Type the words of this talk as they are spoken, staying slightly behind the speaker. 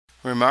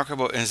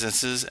Remarkable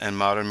Instances and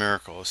Modern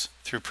Miracles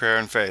Through Prayer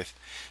and Faith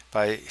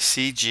by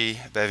C.G.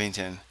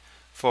 Bevington.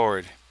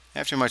 Forward.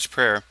 After much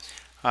prayer,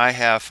 I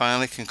have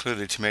finally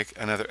concluded to make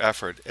another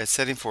effort at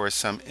setting forth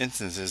some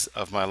instances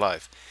of my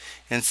life,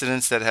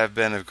 incidents that have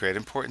been of great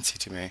importance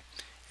to me,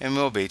 and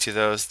will be to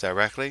those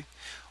directly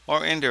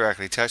or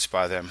indirectly touched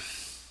by them.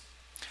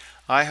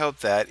 I hope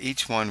that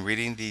each one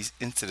reading these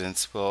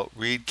incidents will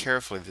read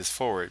carefully this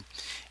forward,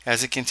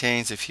 as it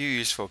contains a few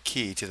useful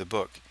key to the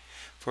book.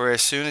 For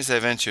as soon as I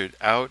ventured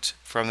out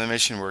from the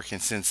mission work in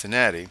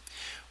Cincinnati,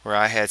 where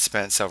I had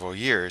spent several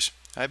years,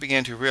 I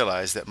began to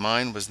realize that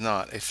mine was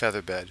not a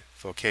featherbed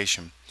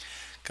vocation.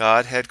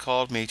 God had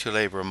called me to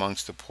labor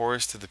amongst the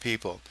poorest of the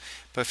people,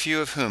 but few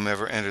of whom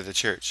ever entered the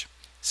church.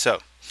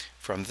 So,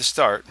 from the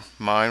start,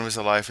 mine was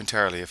a life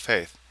entirely of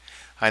faith.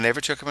 I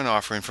never took up an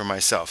offering for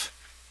myself,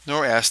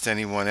 nor asked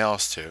anyone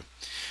else to,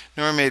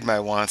 nor made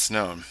my wants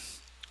known,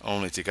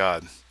 only to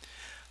God.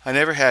 I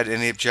never had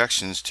any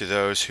objections to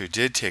those who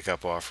did take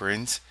up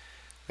offerings,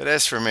 but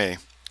as for me,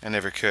 I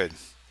never could.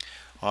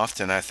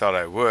 Often I thought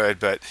I would,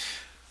 but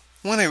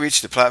when I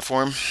reached the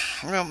platform,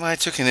 I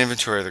took an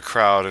inventory of the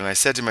crowd, and I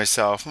said to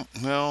myself,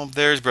 well,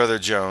 there's Brother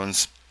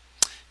Jones.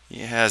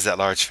 He has that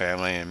large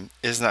family and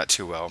is not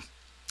too well.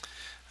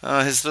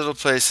 His little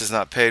place is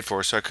not paid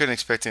for, so I couldn't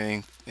expect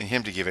him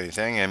to give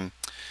anything. And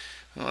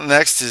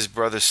next is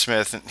Brother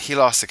Smith, and he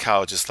lost a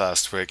cow just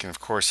last week, and of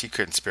course he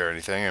couldn't spare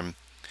anything.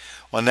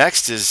 And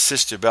next is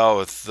Sister Bell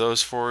with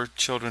those 4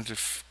 children to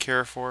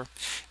care for,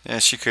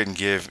 and she couldn't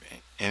give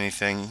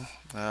anything.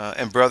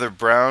 And Brother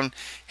Brown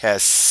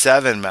has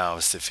 7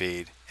 mouths to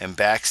feed and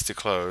backs to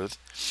clothe,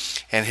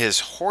 and his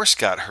horse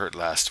got hurt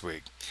last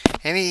week,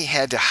 and he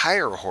had to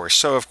hire a horse,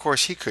 so of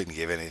course he couldn't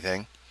give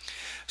anything.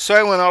 So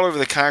I went all over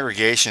the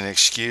congregation and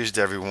excused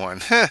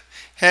everyone.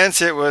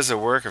 Hence it was a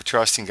work of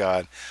trusting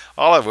God,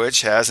 all of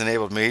which has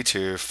enabled me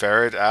to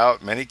ferret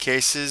out many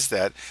cases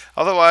that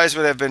otherwise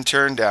would have been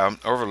turned down,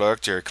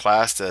 overlooked, or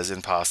classed as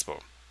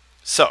impossible.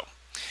 So,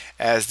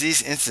 as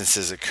these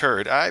instances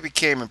occurred, I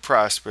became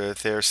impressed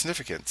with their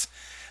significance.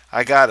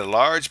 I got a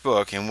large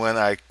book, and when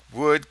I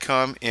would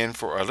come in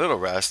for a little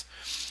rest,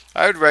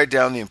 I would write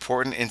down the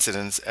important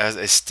incidents as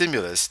a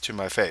stimulus to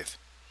my faith.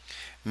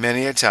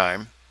 Many a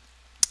time,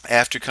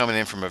 after coming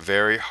in from a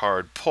very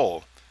hard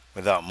pull,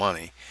 without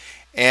money,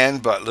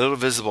 and but little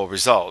visible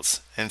results,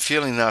 and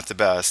feeling not the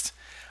best,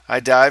 I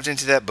dived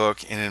into that book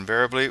and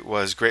invariably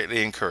was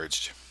greatly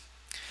encouraged.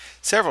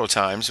 Several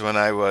times when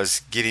I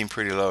was getting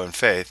pretty low in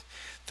faith,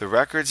 the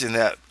records in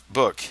that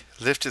book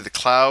lifted the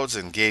clouds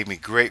and gave me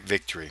great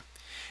victory,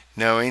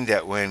 knowing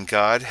that when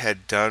God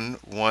had done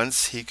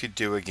once, he could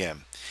do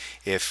again.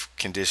 If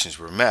conditions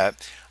were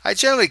met, I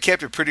generally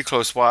kept a pretty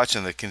close watch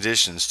on the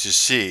conditions to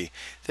see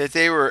that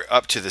they were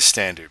up to the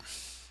standard.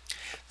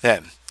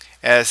 Then,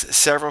 as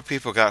several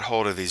people got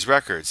hold of these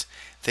records,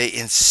 they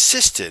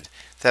insisted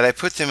that I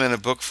put them in a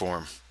book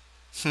form.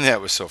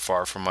 That was so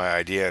far from my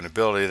idea and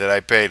ability that I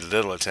paid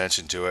little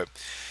attention to it.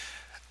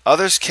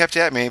 Others kept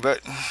at me,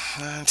 but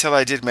until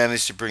I did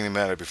manage to bring the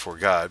matter before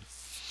God.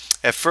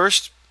 At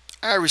first,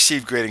 I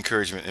received great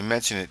encouragement and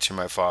mentioned it to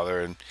my father,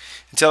 and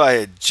until I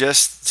had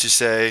just to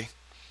say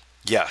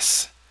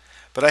yes.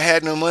 But I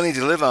had no money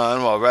to live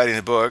on while writing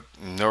the book,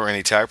 nor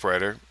any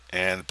typewriter,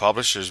 and the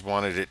publishers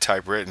wanted it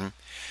typewritten.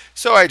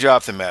 So I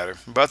dropped the matter,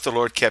 but the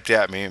Lord kept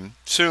at me, and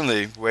soon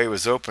the way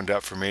was opened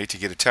up for me to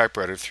get a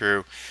typewriter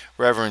through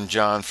Reverend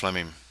John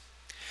Fleming.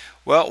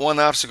 Well, one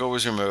obstacle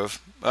was removed,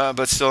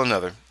 but still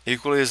another,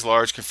 equally as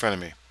large, confronted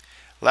me: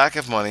 lack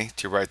of money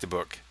to write the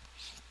book.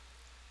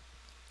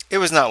 It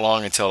was not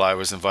long until I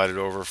was invited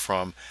over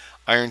from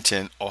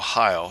Ironton,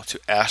 Ohio, to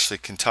Ashley,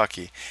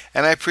 Kentucky,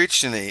 and I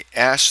preached in the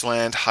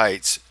Ashland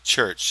Heights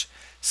Church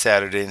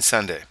Saturday and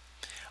Sunday.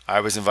 I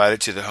was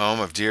invited to the home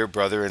of dear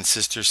Brother and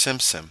Sister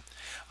Simpson.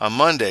 On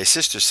Monday,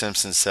 Sister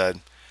Simpson said,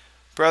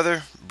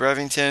 "Brother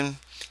Bevington,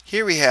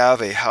 here we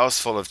have a house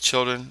full of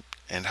children,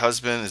 and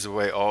husband is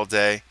away all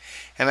day,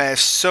 and I have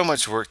so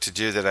much work to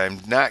do that I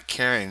am not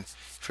caring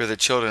for the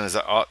children as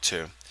I ought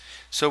to.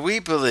 So we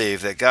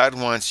believe that God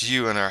wants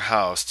you in our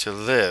house to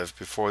live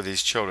before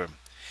these children."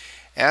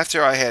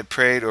 After I had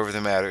prayed over the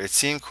matter, it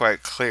seemed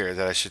quite clear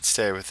that I should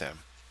stay with them.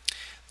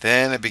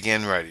 Then I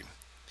began writing.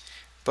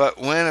 But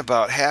when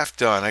about half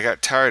done, I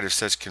got tired of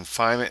such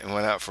confinement and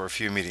went out for a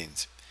few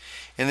meetings.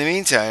 In the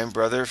meantime,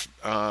 Brother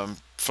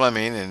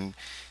Fleming and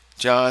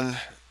John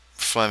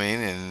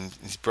Fleming and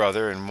his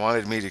brother and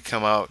wanted me to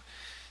come out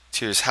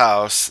to his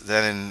house,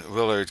 then in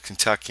Willard,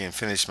 Kentucky, and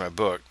finish my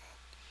book.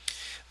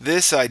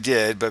 This I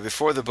did, but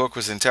before the book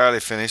was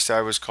entirely finished,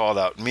 I was called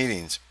out in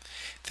meetings.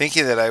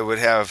 Thinking that I would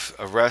have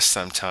a rest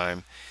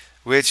sometime,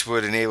 which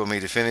would enable me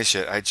to finish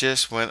it, I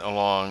just went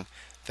along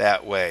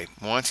that way,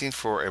 wanting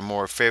for a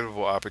more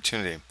favorable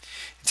opportunity,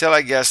 until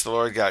I guess the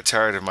Lord got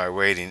tired of my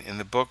waiting, and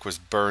the book was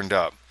burned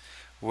up,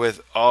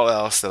 with all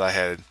else that I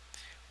had,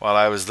 while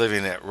I was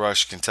living at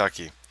Rush,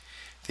 Kentucky.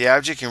 The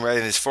object in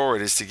writing this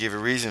forward is to give a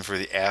reason for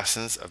the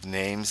absence of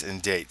names and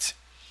dates.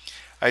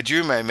 I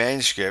drew my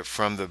manuscript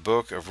from the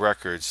book of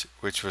records,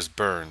 which was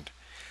burned.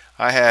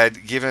 I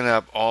had given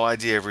up all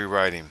idea of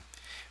rewriting.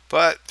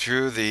 But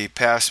through the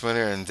past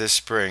winter and this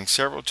spring,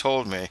 several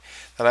told me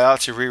that I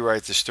ought to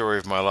rewrite the story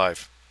of my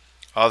life.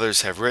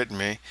 Others have written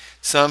me,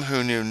 some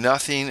who knew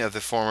nothing of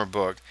the former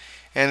book,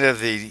 and of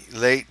the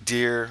late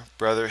dear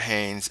Brother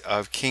Haynes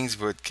of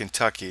Kingswood,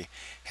 Kentucky,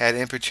 had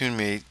importuned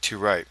me to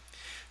write.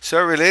 So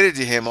I related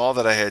to him all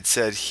that I had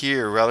said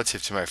here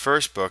relative to my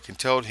first book, and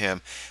told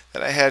him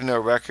that I had no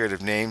record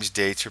of names,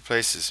 dates, or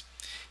places.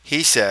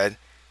 He said,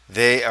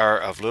 "They are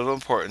of little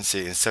importance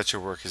in such a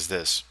work as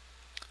this."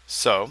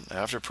 So,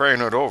 after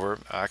praying it over,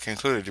 I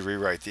concluded to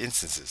rewrite the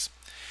instances.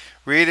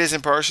 Read as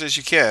impartially as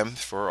you can,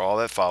 for all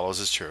that follows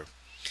is true.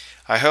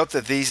 I hope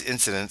that these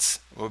incidents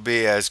will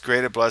be as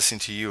great a blessing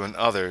to you and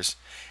others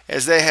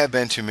as they have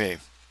been to me.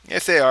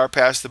 If they are,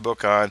 pass the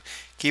book on,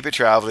 keep it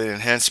traveling,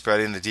 and hence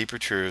spreading the deeper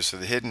truths of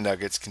the hidden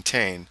nuggets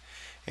contained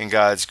in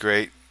God's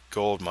great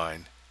gold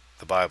mine,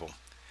 the Bible.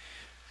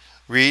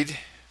 Read,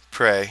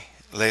 pray,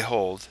 lay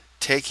hold,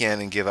 take in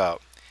and give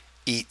out,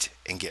 eat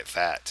and get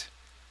fat.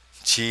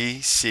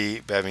 G. C.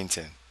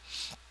 Bevington.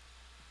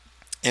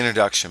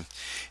 Introduction.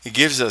 It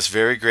gives us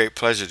very great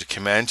pleasure to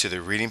commend to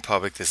the reading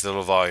public this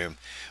little volume,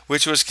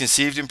 which was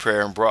conceived in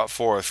prayer and brought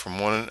forth from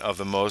one of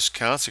the most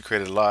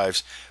consecrated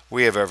lives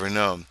we have ever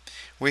known.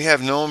 We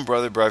have known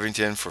Brother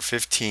Bevington for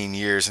 15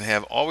 years and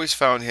have always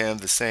found him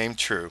the same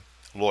true,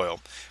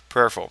 loyal,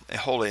 prayerful, and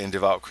holy and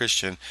devout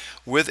Christian,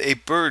 with a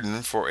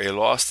burden for a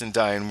lost and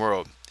dying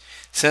world.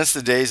 Since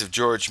the days of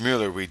George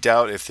Mueller, we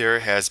doubt if there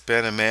has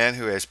been a man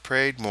who has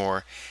prayed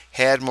more,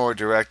 had more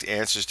direct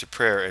answers to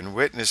prayer, and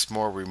witnessed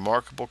more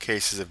remarkable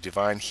cases of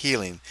divine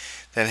healing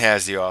than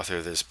has the author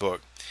of this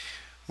book.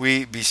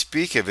 We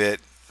bespeak of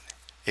it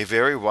a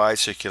very wide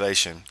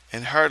circulation,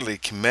 and heartily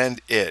commend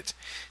it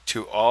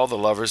to all the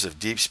lovers of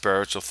deep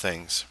spiritual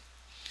things.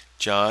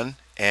 John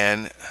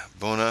and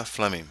Bona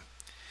Fleming.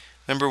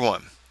 Number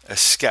 1. A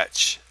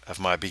sketch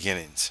of my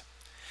beginnings.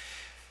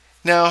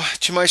 Now,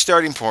 to my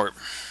starting point.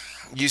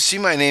 You see,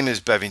 my name is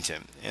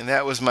Bevington, and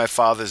that was my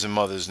father's and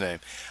mother's name.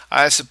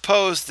 I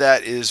suppose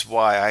that is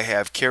why I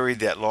have carried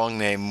that long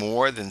name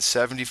more than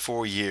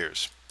 74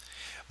 years.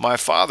 My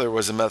father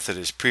was a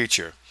Methodist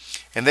preacher,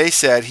 and they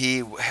said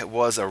he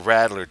was a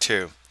rattler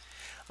too.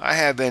 I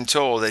have been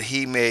told that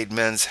he made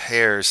men's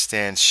hairs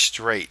stand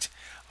straight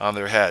on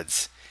their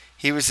heads.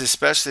 He was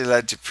especially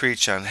led to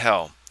preach on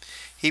hell.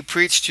 He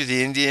preached to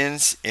the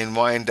Indians in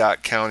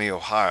Wyandotte County,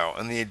 Ohio,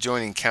 and the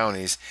adjoining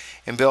counties,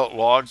 and built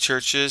log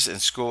churches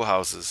and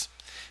schoolhouses.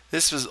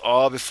 This was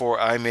all before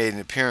I made an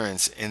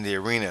appearance in the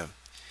arena.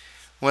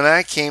 When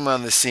I came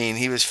on the scene,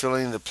 he was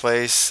filling the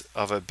place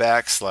of a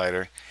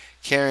backslider,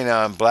 carrying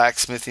on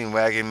blacksmithing,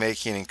 wagon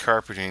making, and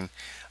carpenting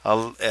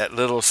at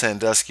Little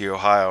Sandusky,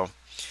 Ohio.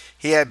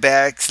 He had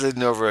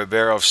backslidden over a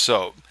barrel of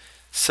soap.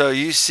 So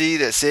you see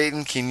that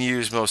Satan can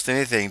use most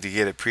anything to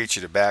get a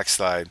preacher to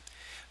backslide.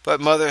 But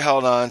mother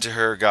held on to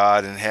her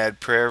God and had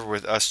prayer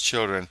with us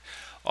children,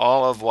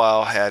 all of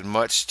while had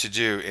much to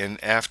do in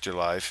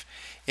afterlife,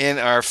 in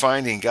our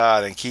finding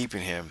God and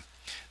keeping him.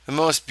 The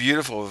most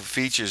beautiful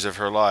features of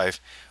her life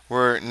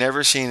were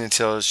never seen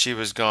until she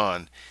was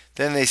gone.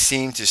 Then they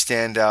seemed to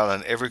stand out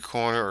on every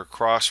corner or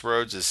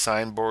crossroads as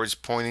signboards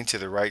pointing to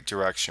the right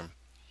direction.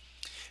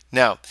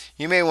 Now,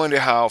 you may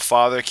wonder how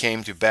father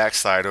came to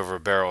backslide over a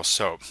barrel of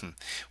soap.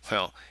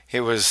 Well,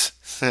 it was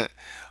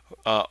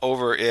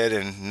over it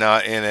and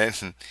not in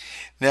it.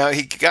 Now,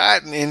 he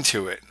got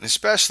into it,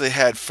 especially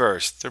head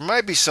first. There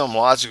might be some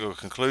logical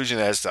conclusion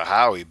as to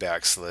how he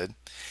backslid.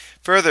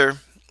 Further,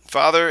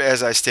 father,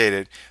 as I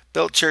stated,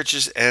 built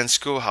churches and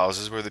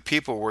schoolhouses where the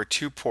people were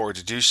too poor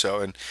to do so,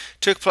 and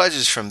took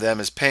pledges from them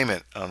as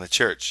payment on the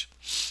church,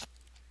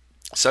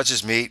 such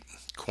as meat,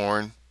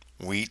 corn,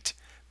 wheat,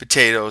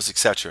 potatoes,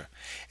 etc.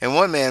 And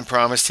one man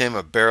promised him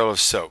a barrel of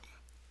soap.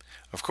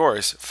 Of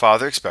course,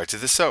 father expected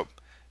the soap,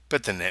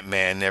 but the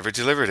man never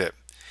delivered it.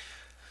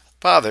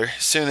 Father,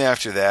 soon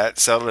after that,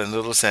 settled in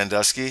Little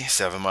Sandusky,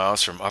 7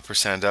 miles from Upper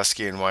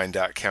Sandusky in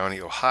Wyandotte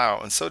County,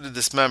 Ohio, and so did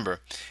this member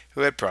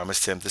who had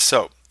promised him the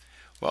soap.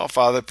 Well,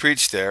 father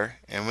preached there,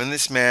 and when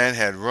this man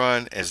had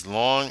run as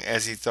long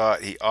as he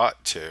thought he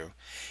ought to,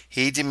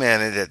 he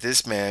demanded that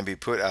this man be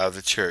put out of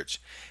the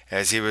church,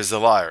 as he was a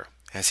liar,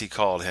 as he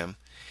called him.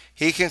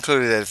 He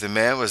concluded that if the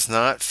man was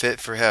not fit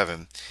for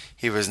heaven,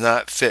 he was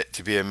not fit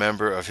to be a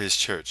member of his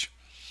church.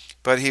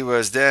 But he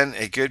was then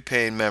a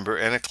good-paying member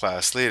and a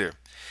class leader,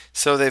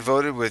 so they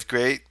voted with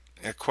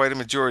quite a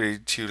majority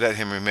to let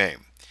him remain.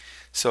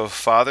 So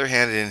father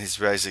handed in his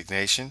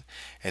resignation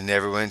and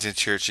never went to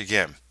church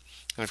again.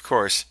 And of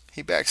course,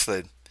 he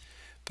backslid.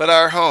 But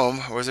our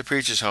home was a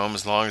preacher's home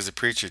as long as the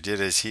preacher did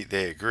as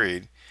they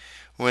agreed.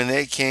 When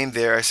they came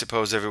there, I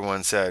suppose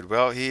everyone said,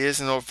 "Well, he is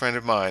an old friend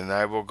of mine, and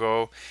I will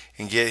go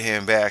and get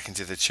him back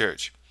into the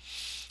church."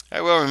 I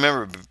well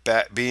remember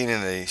being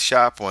in the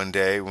shop one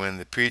day when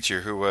the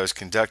preacher who was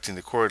conducting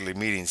the quarterly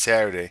meeting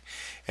Saturday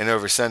and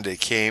over Sunday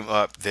came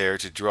up there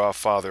to draw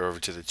father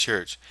over to the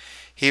church.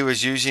 He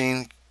was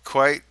using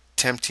quite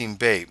tempting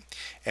bait,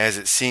 as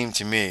it seemed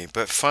to me,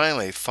 but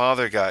finally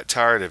father got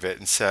tired of it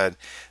and said,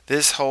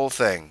 "This whole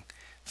thing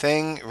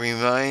thing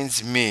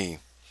reminds me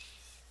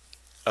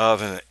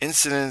of an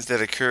incident that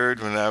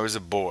occurred when I was a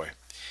boy.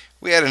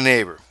 We had a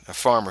neighbor, a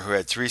farmer who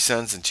had 3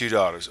 sons and 2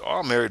 daughters,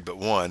 all married but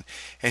one,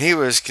 and he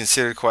was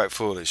considered quite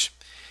foolish.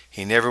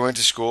 He never went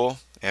to school.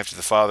 After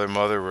the father and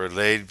mother were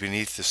laid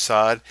beneath the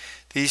sod,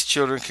 these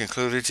children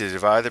concluded to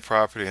divide the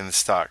property and the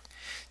stock.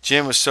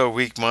 Jim was so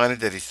weak-minded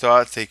that he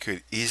thought they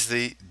could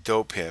easily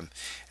dope him,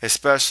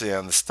 especially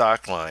on the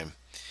stock line.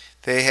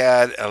 They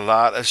had a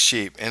lot of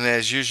sheep, and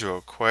as usual,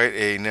 quite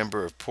a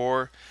number of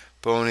poor,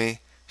 bony,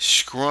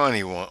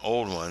 scrawny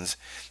old ones.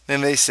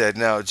 Then they said,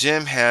 now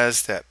Jim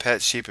has that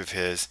pet sheep of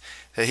his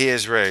that he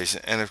has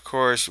raised, and of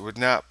course would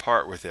not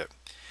part with it.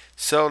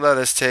 So let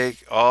us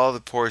take all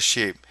the poor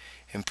sheep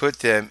and put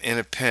them in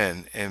a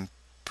pen, and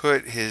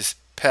put his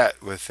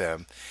pet with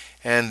them,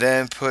 and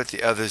then put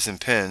the others in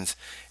pens,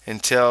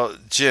 and tell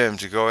Jim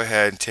to go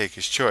ahead and take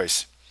his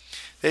choice.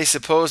 They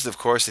supposed, of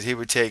course, that he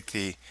would take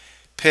the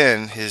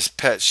pen his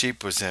pet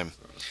sheep was in.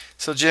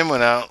 So Jim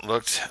went out and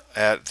looked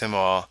at them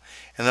all,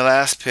 and the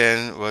last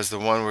pen was the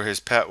one where his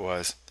pet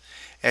was.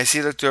 As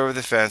he looked over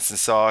the fence and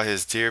saw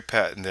his dear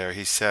pet in there,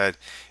 he said,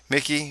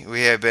 Mickey,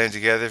 we have been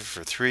together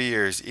for 3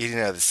 years, eating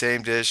out of the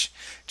same dish,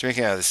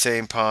 drinking out of the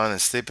same pond,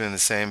 and sleeping in the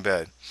same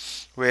bed.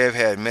 We have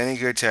had many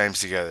good times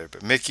together,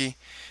 but Mickey,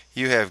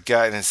 you have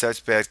gotten in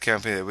such bad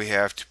company that we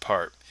have to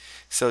part.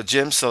 So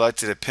Jim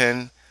selected a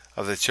pen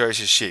of the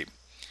choicest sheep.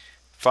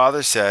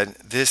 Father said,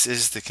 this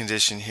is the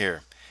condition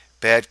here.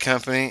 Bad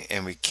company,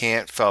 and we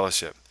can't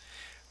fellowship.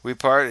 We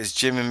part as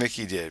Jim and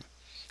Mickey did.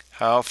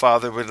 How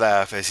Father would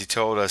laugh as he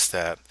told us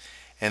that,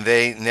 and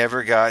they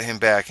never got him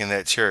back in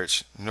that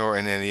church, nor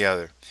in any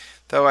other,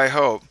 though I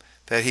hope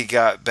that he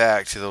got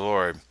back to the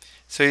Lord.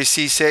 So you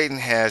see, Satan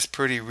has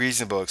pretty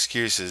reasonable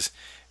excuses,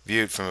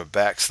 viewed from a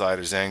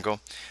backslider's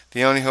angle.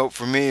 The only hope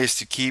for me is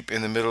to keep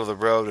in the middle of the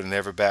road and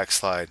never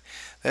backslide.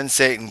 Then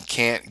Satan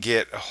can't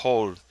get a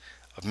hold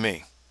of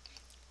me.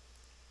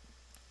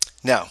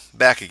 Now,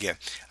 back again.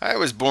 I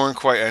was born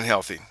quite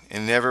unhealthy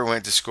and never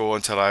went to school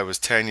until I was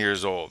 10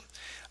 years old.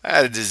 I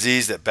had a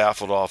disease that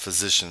baffled all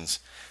physicians.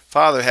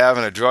 Father,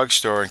 having a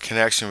drugstore in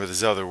connection with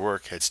his other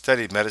work, had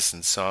studied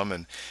medicine some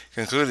and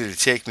concluded to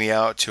take me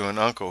out to an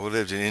uncle who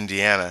lived in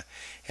Indiana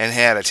and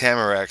had a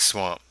tamarack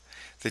swamp.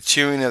 The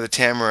chewing of the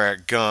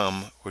tamarack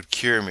gum would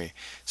cure me.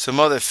 So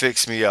Mother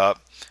fixed me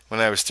up when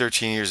I was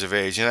 13 years of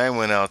age, and I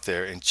went out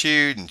there and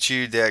chewed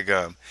that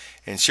gum.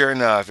 And sure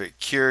enough, it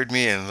cured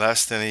me in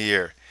less than a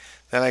year.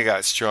 Then I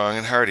got strong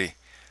and hearty.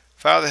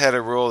 Father had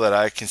a rule that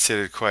I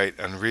considered quite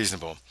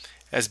unreasonable,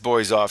 as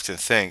boys often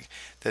think,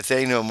 that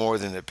they know more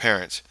than their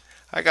parents.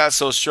 I got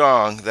so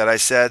strong that I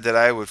said that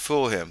I would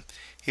fool him.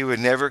 He would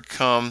never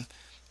come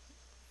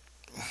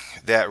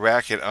that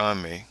racket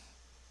on me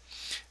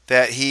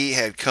that he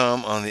had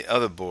come on the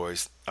other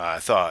boys, I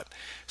thought.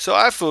 So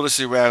I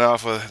foolishly ran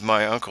off with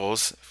my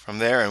uncles from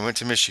there and went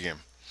to Michigan.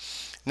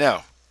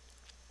 Now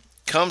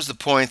comes the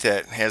point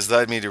that has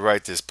led me to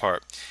write this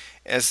part.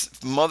 As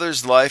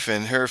Mother's life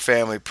and her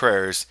family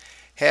prayers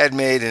had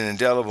made an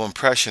indelible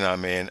impression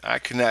on me, and I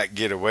could not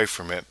get away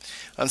from it.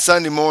 On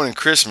Sunday morning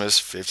Christmas,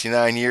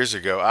 59 years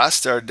ago, I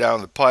started down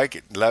the pike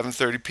at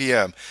 11:30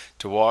 p.m.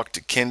 to walk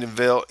to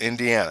Kendonville,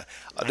 Indiana,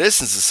 a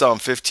distance of some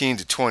 15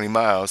 to 20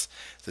 miles.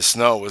 The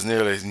snow was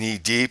nearly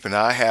knee-deep, and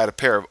I had a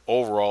pair of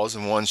overalls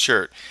and one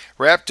shirt,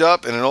 wrapped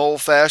up in an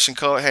old-fashioned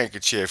colored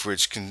handkerchief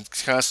which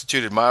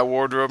constituted my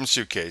wardrobe and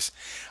suitcase.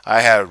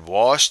 I had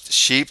washed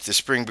sheep the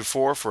spring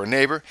before for a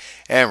neighbor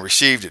and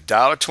received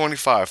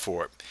 $1.25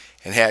 for it,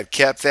 and had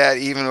kept that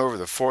even over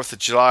the 4th of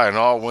July and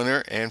all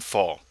winter and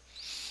fall.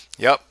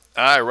 Yep,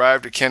 I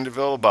arrived at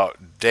Kendonville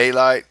about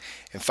daylight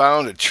and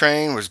found a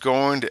train was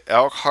going to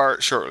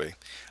Elkhart shortly.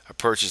 I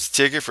purchased a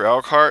ticket for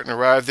Elkhart and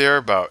arrived there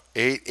about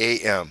 8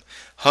 a.m.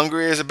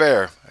 Hungry as a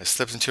bear, I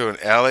slipped into an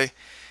alley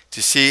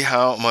to see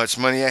how much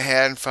money I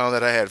had and found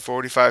that I had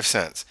 45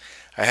 cents.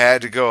 I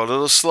had to go a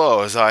little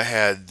slow as I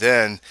had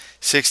then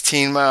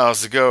 16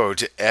 miles to go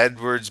to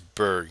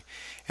Edwardsburg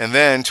and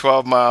then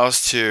 12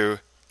 miles to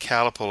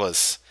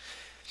Gallipolis.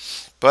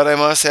 But I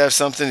must have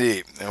something to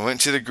eat. I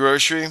went to the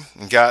grocery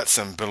and got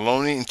some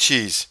bologna and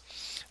cheese.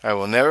 I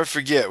will never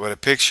forget what a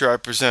picture I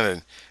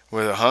presented,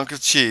 with a hunk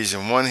of cheese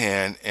in one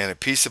hand and a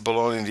piece of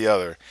bologna in the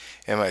other,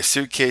 and my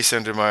suitcase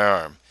under my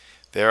arm.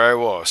 There I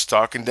was,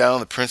 stalking down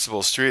the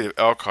principal street of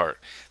Elkhart,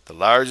 the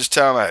largest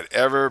town I had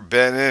ever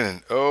been in,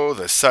 and oh,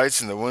 the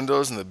sights in the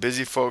windows and the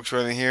busy folks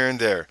running here and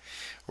there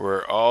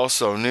were all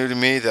so new to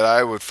me that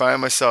I would find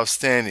myself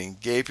standing,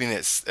 gaping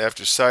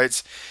after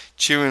sights,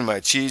 chewing my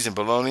cheese and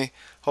bologna,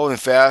 holding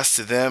fast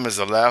to them as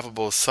a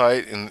laughable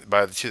sight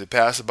to the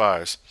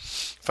passerby.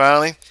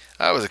 Finally,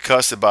 I was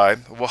accosted by,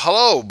 "Well,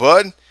 hello,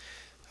 bud."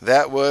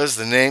 That was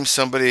the name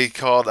somebody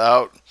called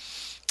out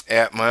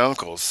at my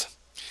uncle's.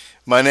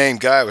 My name,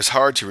 Guy, was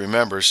hard to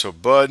remember, so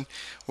Bud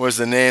was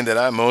the name that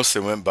I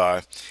mostly went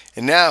by.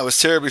 And now I was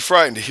terribly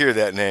frightened to hear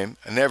that name.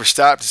 I never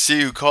stopped to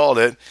see who called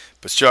it,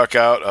 but struck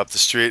out up the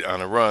street on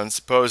a run,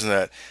 supposing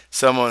that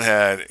someone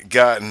had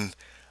gotten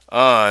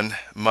on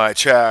my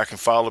track and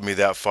followed me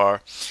that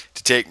far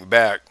to take me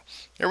back.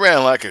 I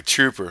ran like a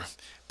trooper,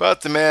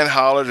 But the man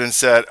hollered and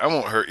said, "I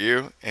won't hurt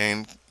you,"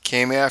 and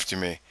came after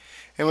me.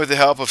 And with the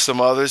help of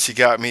some others, he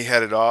got me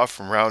headed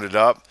off and rounded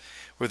up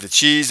with the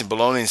cheese and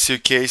bologna and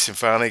suitcase, and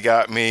finally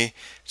got me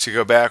to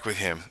go back with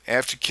him.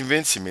 After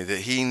convincing me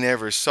that he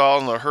never saw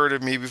nor heard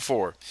of me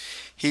before,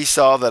 he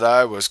saw that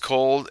I was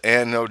cold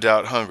and no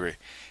doubt hungry,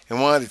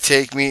 and wanted to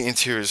take me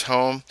into his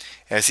home,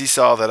 as he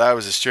saw that I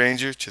was a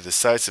stranger to the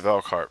sights of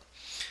Elkhart.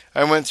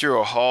 I went through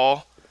a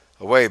hall,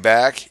 a way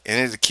back, and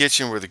into the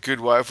kitchen where the good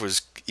wife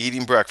was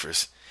eating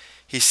breakfast.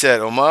 He said,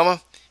 "Oh, Mama,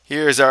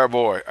 here is our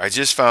boy. I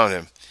just found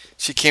him."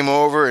 She came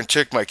over and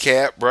took my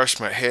cap, brushed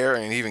my hair,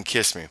 and even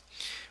kissed me.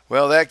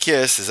 Well, that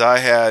kiss, as I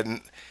had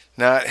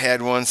not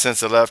had one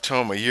since I left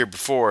home a year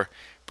before,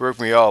 broke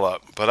me all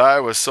up. But I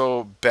was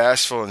so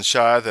bashful and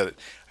shy that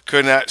I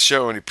could not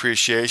show any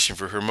appreciation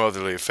for her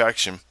motherly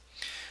affection.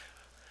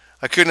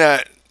 I could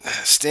not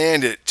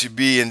stand it to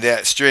be in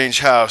that strange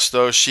house,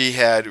 though she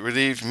had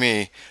relieved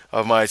me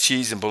of my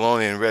cheese and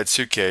bologna and red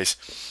suitcase,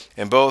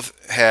 and both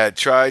had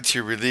tried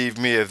to relieve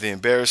me of the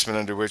embarrassment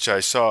under which I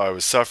saw I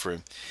was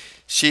suffering.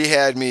 She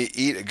had me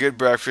eat a good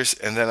breakfast,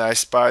 and then I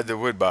spied the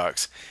wood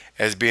box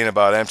as being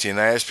about empty, and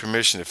I asked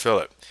permission to fill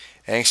it,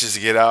 anxious to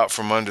get out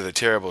from under the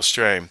terrible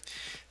strain.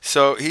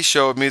 So he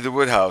showed me the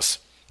wood house.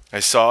 I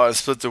saw and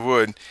split the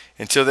wood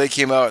until they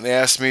came out and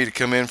asked me to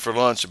come in for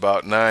lunch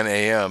about 9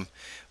 a.m.,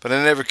 but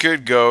I never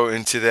could go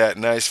into that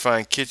nice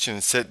fine kitchen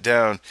and sit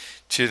down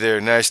to their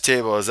nice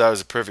table, as I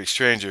was a perfect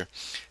stranger.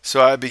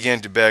 So I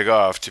began to beg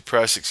off, to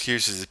press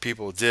excuses as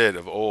people did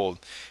of old.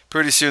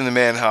 Pretty soon the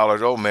man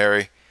hollered, "Oh,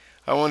 Mary."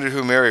 I wondered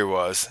who Mary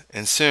was,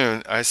 and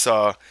soon I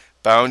saw,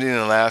 bounding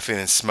and laughing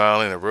and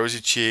smiling, a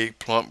rosy-cheeked,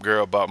 plump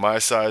girl about my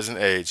size and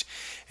age,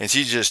 and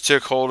she just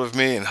took hold of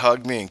me and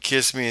hugged me and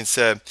kissed me and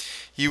said,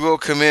 "You will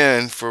come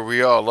in, for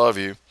we all love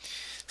you."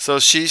 So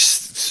she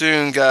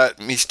soon got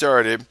me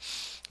started,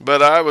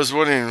 but I was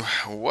wondering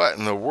what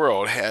in the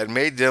world had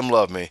made them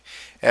love me,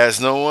 as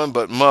no one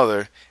but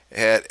Mother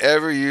had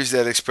ever used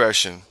that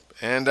expression,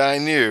 and I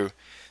knew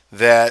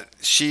that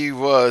she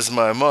was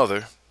my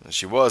mother.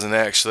 She wasn't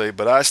actually,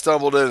 but I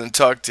stumbled in and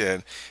tucked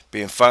in,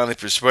 being finally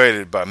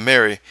persuaded by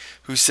Mary,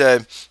 who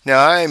said, "Now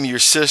I am your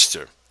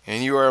sister,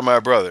 and you are my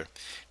brother.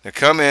 Now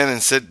come in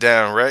and sit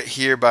down right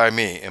here by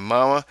me, and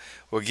Mama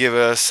will give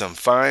us some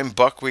fine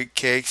buckwheat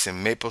cakes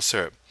and maple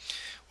syrup."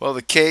 Well,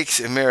 the cakes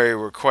and Mary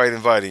were quite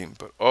inviting,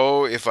 but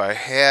oh, if I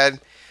had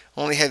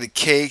only had the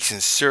cakes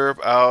and syrup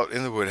out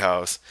in the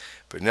woodhouse.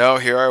 But no,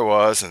 here I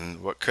was,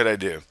 and what could I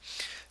do?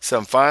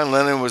 Some fine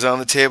linen was on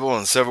the table,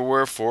 and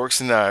silverware, forks,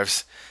 and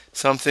knives,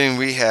 something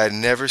we had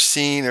never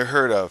seen or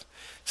heard of.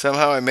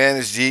 Somehow I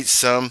managed to eat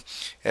some,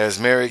 as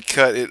Mary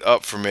cut it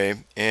up for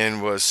me,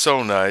 and was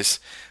so nice,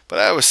 but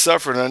I was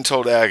suffering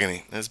untold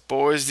agony, as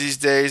boys these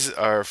days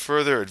are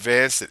further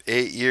advanced at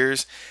 8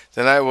 years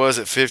than I was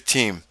at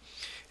 15.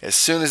 As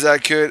soon as I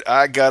could,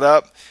 I got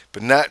up,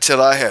 but not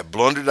till I had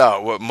blundered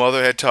out what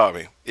Mother had taught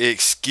me.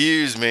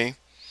 "Excuse me."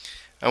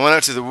 I went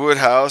out to the wood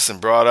house and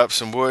brought up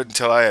some wood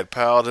until I had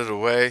piled it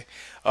away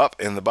up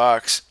in the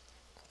box.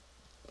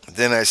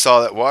 Then I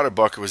saw that water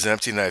bucket was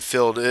empty, and I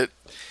filled it,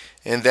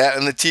 and that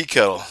in the tea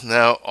kettle.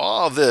 Now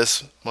all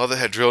this Mother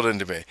had drilled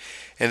into me,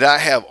 and I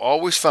have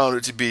always found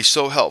it to be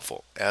so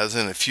helpful, as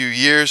in a few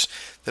years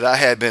that I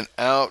had been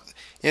out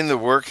in the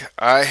work,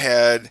 I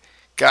had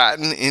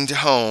gotten into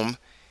homes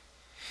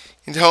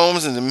and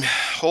to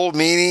hold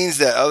meetings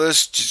that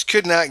others just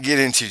could not get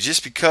into,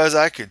 just because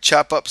I could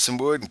chop up some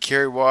wood and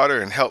carry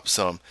water and help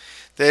some.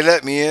 They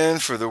let me in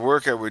for the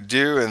work I would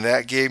do, and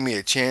that gave me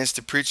a chance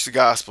to preach the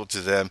gospel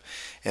to them,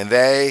 and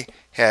they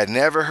had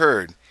never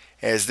heard,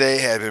 as they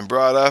had been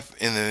brought up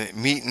in the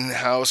meeting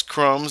house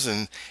crumbs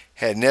and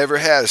had never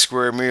had a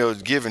square meal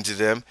given to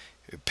them.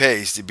 It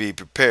pays to be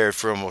prepared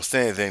for almost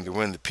anything to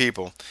win the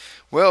people.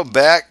 Well,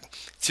 back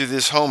to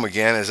this home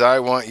again, as I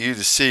want you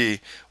to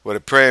see what a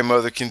praying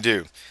mother can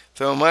do.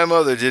 Though my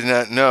mother did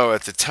not know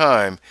at the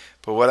time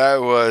but what I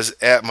was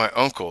at my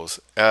uncle's,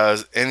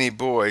 as any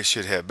boy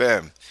should have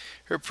been.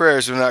 Her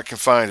prayers were not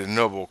confined to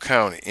Noble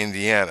County,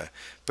 Indiana,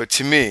 but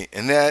to me,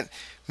 and that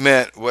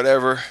meant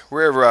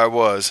wherever I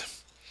was.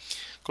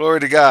 Glory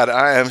to God,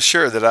 I am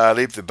sure that I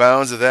leaped the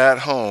bounds of that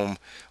home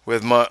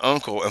with my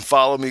uncle and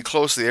followed me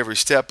closely every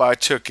step I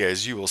took,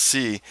 as you will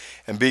see,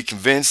 and be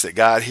convinced that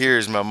God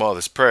hears my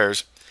mother's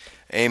prayers.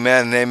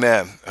 Amen and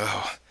amen.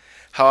 Oh,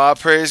 how I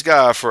praise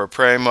God for a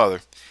praying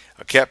mother.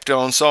 I kept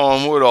on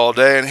sawing wood all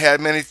day and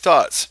had many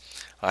thoughts.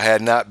 I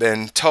had not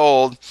been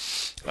told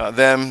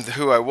them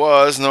who I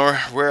was, nor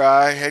where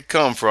I had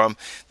come from.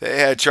 They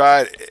had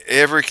tried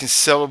every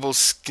conceivable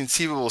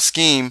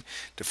scheme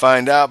to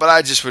find out, but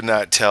I just would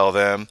not tell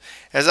them,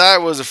 as I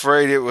was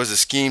afraid it was a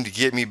scheme to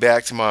get me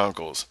back to my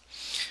uncle's.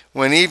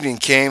 When evening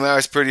came, I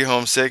was pretty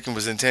homesick and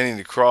was intending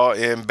to crawl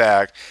in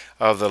back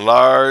of the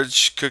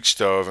large cook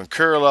stove and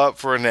curl up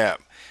for a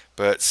nap.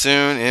 But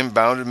soon in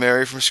bounded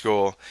Mary from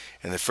school,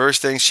 and the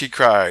first thing she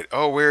cried,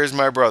 "Oh, where is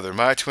my brother,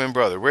 my twin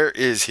brother? Where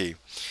is he?"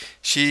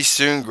 She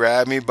soon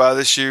grabbed me by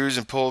the shoes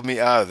and pulled me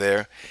out of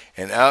there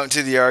and out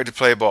into the yard to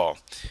play ball.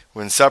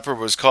 When supper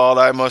was called,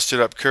 I mustered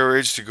up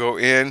courage to go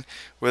in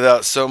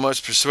without so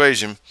much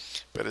persuasion,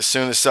 but as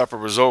soon as supper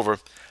was over,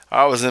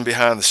 I was in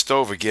behind the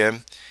stove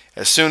again.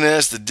 As soon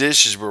as the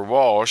dishes were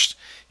washed,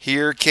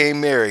 here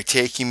came Mary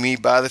taking me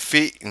by the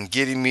feet and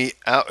getting me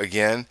out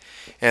again,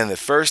 and the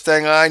first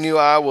thing I knew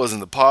I was in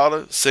the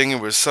parlor singing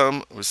with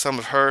some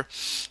of her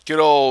good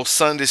old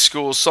Sunday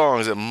school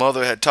songs that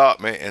Mother had taught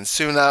me, and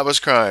soon I was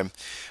crying.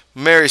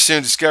 Mary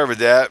soon discovered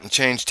that and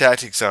changed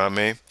tactics on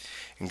me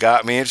and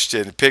got me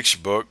interested in a picture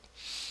book.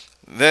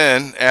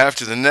 Then,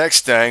 after the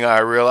next thing, I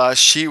realized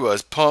she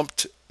was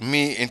pumped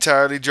me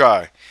entirely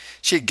dry.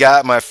 She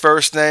got my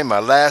first name, my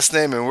last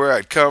name, and where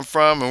I'd come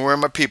from and where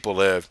my people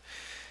lived.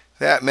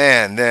 That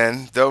man,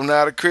 then, though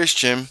not a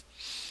Christian,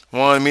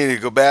 wanted me to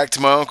go back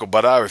to my uncle,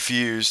 but I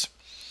refused.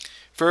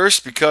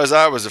 First, because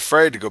I was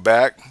afraid to go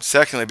back.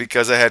 Secondly,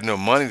 because I had no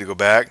money to go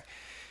back.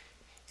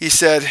 He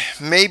said,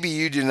 "Maybe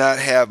you do not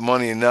have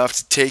money enough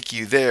to take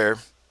you there.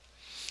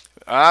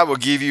 I will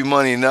give you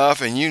money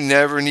enough, and you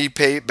never need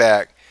pay it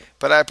back."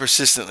 But I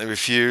persistently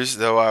refused,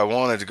 though I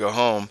wanted to go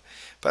home,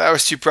 but I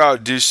was too proud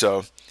to do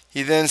so.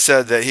 He then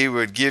said that he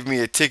would give me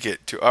a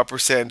ticket to Upper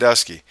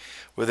Sandusky,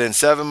 within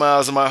 7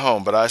 miles of my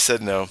home, but I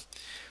said no.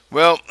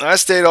 Well, I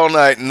stayed all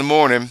night. In the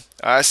morning,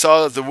 I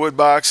saw that the wood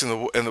box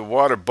and the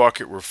water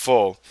bucket were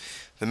full.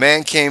 The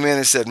man came in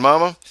and said,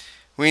 "Mama,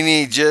 we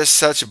need just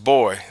such a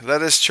boy.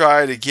 Let us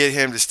try to get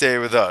him to stay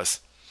with us."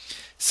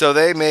 So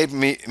they made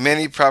me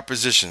many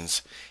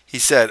propositions. He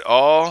said,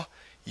 "All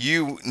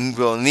you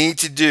will need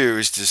to do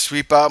is to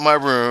sweep out my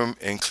room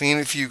and clean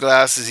a few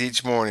glasses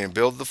each morning and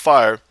build the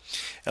fire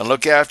and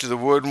look after the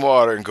wood and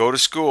water and go to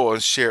school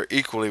and share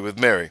equally with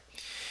Mary."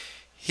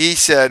 He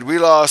said, "We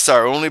lost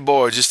our only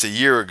boy just a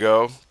year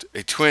ago,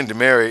 a twin to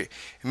Mary.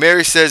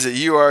 Mary says that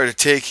you are to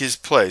take his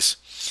place,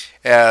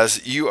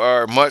 as you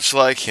are much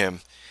like him.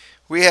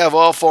 We have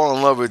all fallen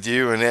in love with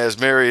you, and as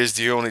Mary is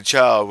the only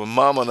child, when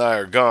Mama and I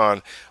are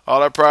gone,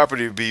 all our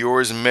property will be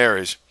yours and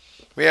Mary's.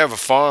 We have a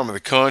farm in the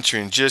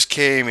country and just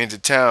came into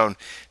town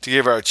to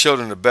give our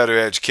children a better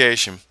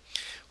education.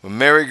 When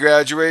Mary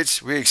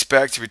graduates, we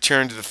expect to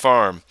return to the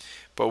farm.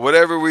 But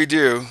whatever we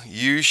do,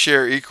 you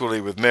share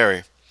equally with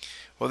Mary."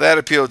 Well, that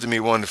appealed to me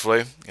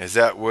wonderfully, as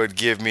that would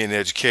give me an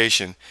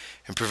education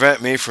and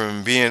prevent me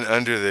from being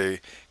under the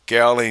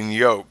galling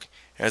yoke.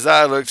 As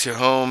I looked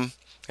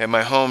at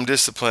my home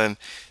discipline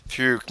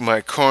through my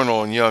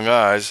cornel and young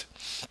eyes,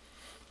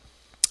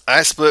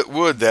 I split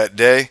wood that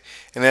day,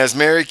 and as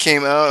Mary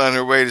came out on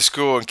her way to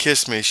school and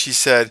kissed me, she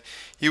said,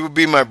 "You will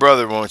be my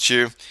brother, won't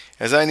you,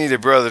 as I need a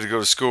brother to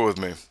go to school with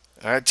me."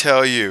 I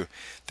tell you,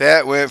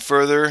 that went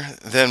further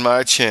than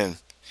my chin.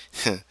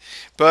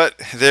 But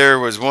there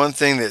was one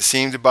thing that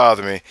seemed to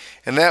bother me,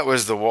 and that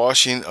was the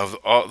washing of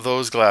all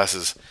those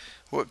glasses.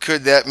 What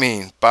could that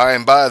mean? By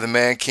and by the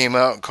man came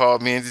out and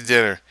called me into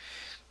dinner.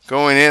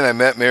 Going in, I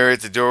met Mary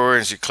at the door,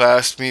 and she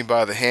clasped me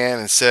by the hand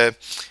and said,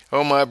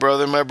 "Oh, my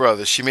brother, my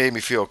brother." She made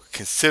me feel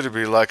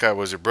considerably like I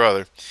was her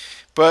brother.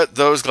 But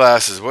those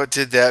glasses, what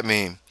did that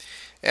mean?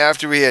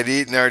 After we had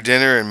eaten our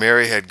dinner and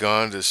Mary had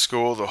gone to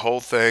school, the whole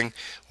thing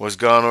was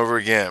gone over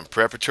again,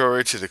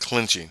 preparatory to the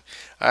clinching.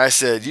 I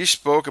said, "You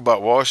spoke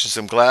about washing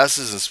some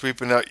glasses and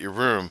sweeping out your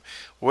room.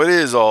 What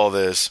is all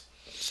this?"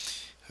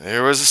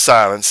 There was a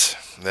silence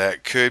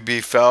that could be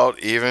felt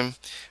even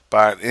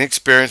by an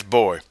inexperienced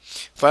boy.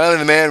 Finally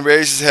the man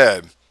raised his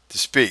head to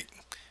speak,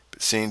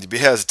 but seemed to be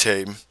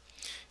hesitating.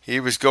 He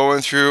was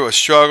going through a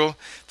struggle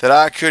that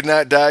I could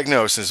not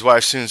diagnose, and his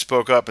wife soon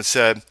spoke up and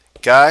said,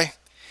 "Guy,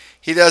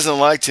 he doesn't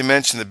like to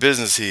mention the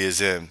business he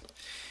is in.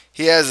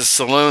 He has a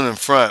saloon in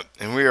front,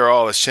 and we are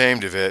all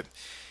ashamed of it.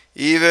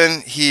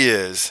 Even he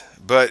is,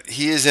 but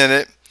he is in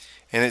it,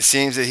 and it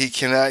seems that he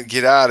cannot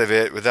get out of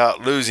it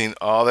without losing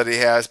all that he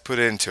has put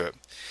into it."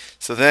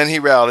 So then he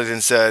rallied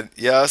and said,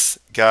 "Yes,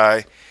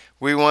 Guy,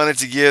 we wanted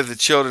to give the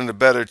children a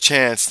better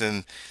chance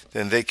than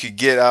they could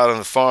get out on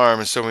the farm,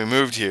 and so we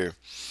moved here.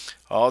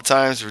 All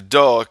times were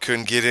dull, I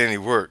couldn't get any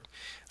work.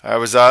 I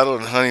was idle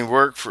and hunting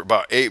work for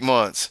about 8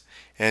 months,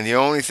 and the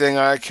only thing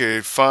I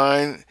could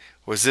find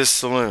was this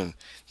saloon.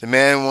 The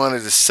man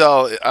wanted to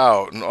sell it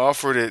out and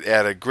offered it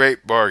at a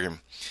great bargain,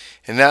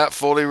 and not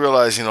fully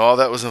realizing all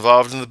that was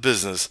involved in the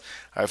business,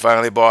 I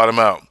finally bought him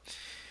out.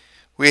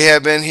 We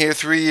have been here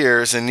 3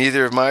 years, and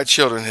neither of my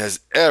children has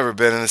ever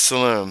been in the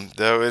saloon,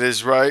 though it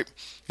is right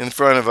in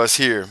front of us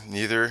here.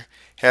 Neither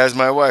has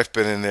my wife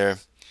been in there.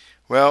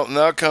 Well,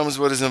 now comes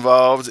what is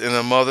involved in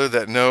a mother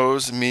that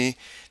knows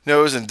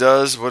and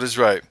does what is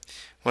right.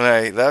 When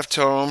I left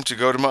home to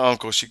go to my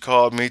uncle, she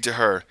called me to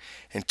her,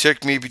 and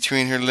took me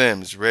between her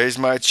limbs, raised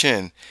my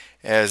chin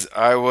as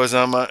I was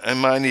on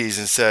my knees,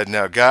 and said,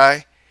 "Now,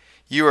 Guy,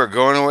 you are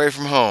going away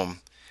from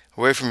home,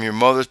 away from your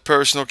mother's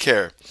personal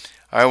care.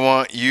 I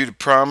want you to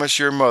promise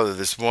your mother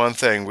this one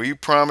thing. Will you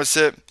promise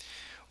it?"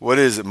 "What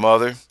is it,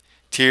 Mother?"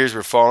 Tears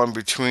were falling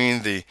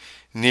between the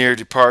near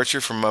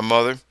departure from my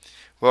mother.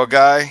 "Well,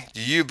 Guy,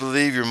 do you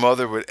believe your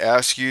mother would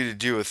ask you to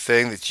do a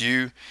thing that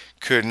you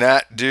could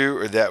not do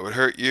or that would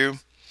hurt you?"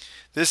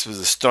 This was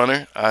a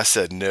stunner. I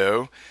said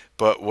no,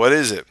 but what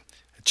is it?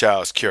 A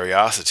child's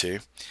curiosity.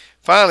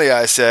 Finally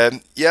I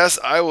said, yes,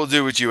 I will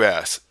do what you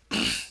ask.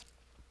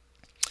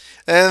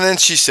 And then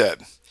she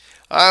said,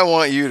 I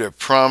want you to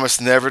promise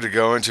never to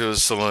go into a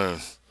saloon.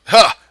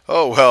 Ha!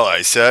 Oh, well,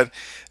 I said,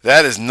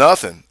 that is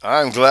nothing.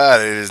 I'm glad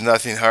it is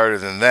nothing harder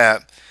than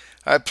that.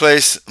 I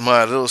placed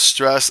my little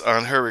stress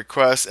on her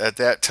request at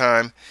that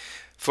time,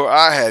 for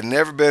I had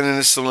never been in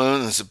a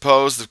saloon and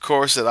supposed, of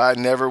course, that I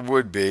never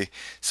would be,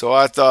 so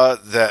I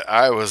thought that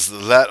I was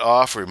let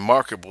off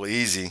remarkably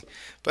easy.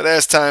 But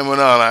as time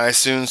went on, I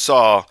soon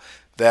saw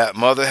that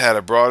Mother had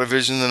a broader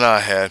vision than I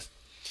had.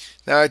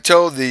 Now I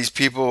told these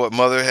people what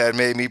Mother had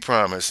made me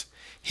promise.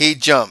 He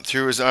jumped,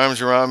 threw his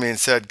arms around me, and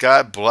said,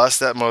 God bless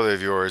that mother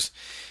of yours.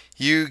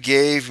 You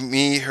gave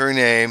me her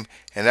name,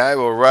 and I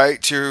will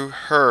write to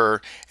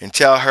her and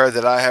tell her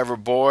that I have a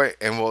boy,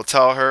 and will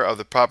tell her of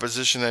the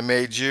proposition I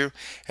made you,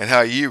 and how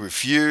you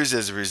refused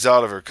as a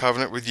result of her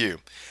covenant with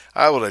you.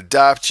 I will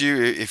adopt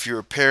you if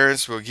your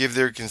parents will give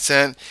their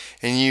consent,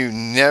 and you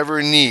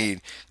never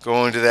need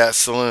go into that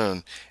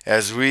saloon,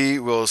 as we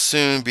will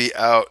soon be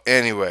out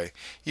anyway.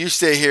 You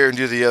stay here and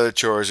do the other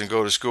chores and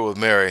go to school with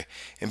Mary,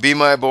 and be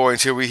my boy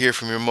until we hear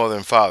from your mother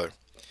and father.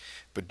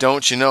 But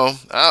don't you know,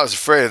 I was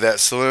afraid of that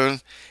saloon,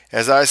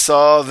 as I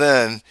saw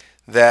then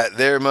that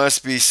there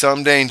must be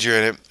some danger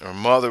in it, or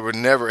Mother would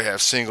never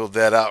have singled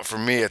that out for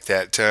me at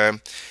that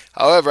time.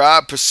 However,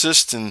 I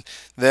persisted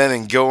then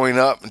in going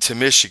up to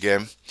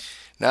Michigan.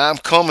 Now I'm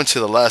coming to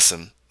the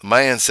lesson. The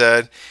man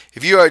said,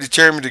 if you are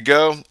determined to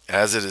go,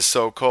 as it is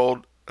so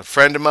cold, a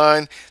friend of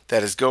mine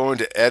that is going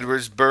to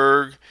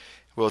Edwardsburg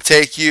will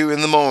take you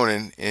in the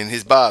morning in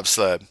his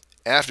bobsled.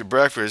 After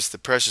breakfast, the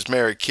precious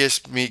Mary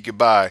kissed me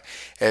goodbye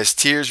as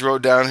tears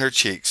rolled down her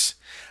cheeks.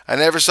 I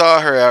never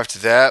saw her after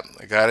that.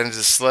 I got into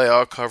the sleigh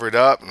all covered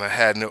up, and I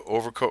had no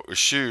overcoat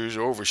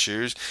or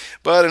overshoes,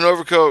 but an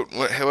overcoat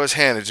was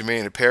handed to me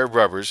and a pair of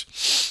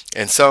rubbers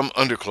and some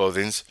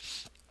underclothing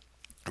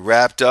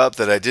wrapped up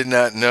that I did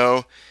not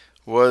know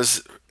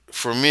was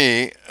for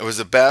me. It was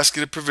a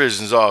basket of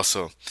provisions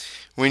also.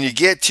 When you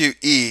get to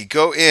E,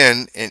 go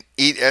in and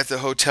eat at the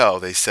hotel,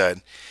 they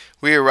said.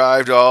 We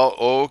arrived all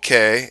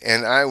okay,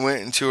 and I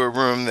went into a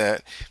room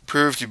that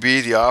proved to be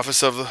the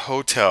office of the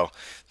hotel.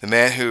 The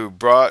man who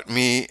brought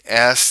me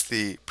asked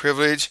the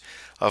privilege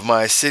of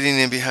my sitting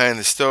in behind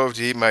the stove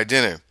to eat my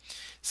dinner.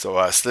 So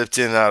I slipped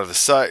in out of the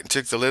sight and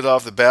took the lid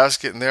off the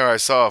basket, and there I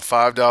saw a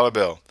 $5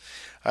 bill.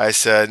 I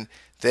said,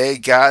 they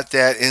got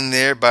that in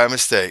there by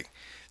mistake.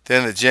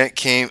 Then the gent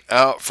came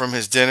out from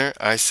his dinner.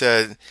 I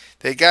said,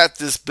 they got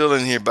this bill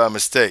in here by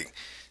mistake,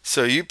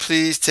 so you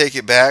please take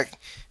it back.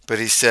 But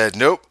he said,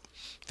 nope,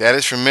 that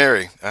is from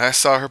Mary. I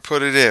saw her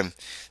put it in.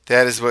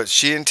 That is what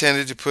she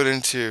intended to put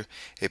into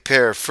a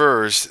pair of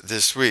furs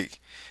this week.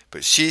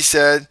 But she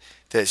said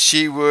that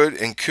she would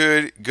and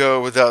could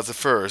go without the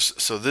furs,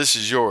 so this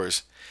is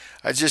yours.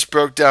 I just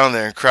broke down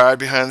there and cried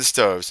behind the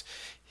stoves.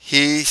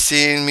 He,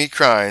 seeing me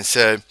crying,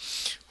 said,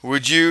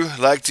 would you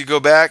like to go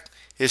back?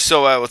 If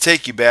so, I will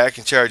take you back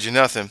and charge you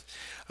nothing.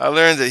 I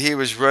learned that he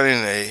was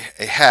running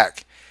a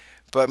hack,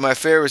 but my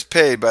fare was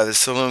paid by the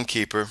saloon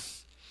keeper.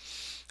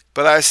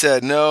 But I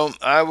said, no,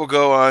 I will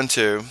go on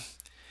too.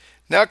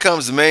 Now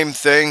comes the main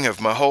thing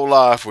of my whole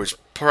life, which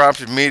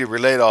prompted me to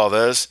relate all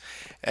this,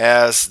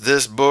 as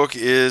this book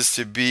is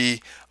to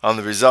be on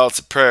the results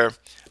of prayer.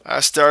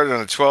 I started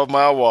on a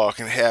 12-mile walk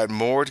and had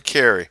more to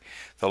carry.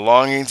 The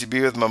longing to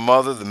be with my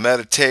mother, the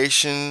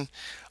meditation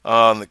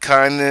on the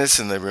kindness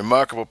and the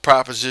remarkable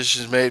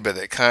propositions made by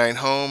that kind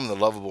home, the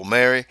lovable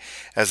Mary,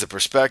 as a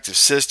prospective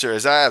sister,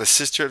 as I had a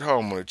sister at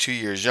home when we were 2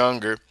 years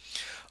younger.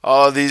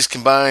 All of these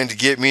combined to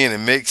get me in a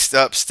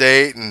mixed-up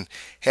state and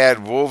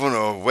had woven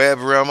a web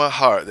around my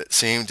heart that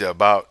seemed to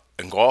about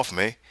engulf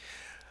me.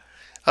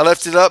 I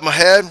lifted up my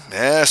head,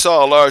 and I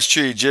saw a large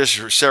tree just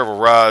several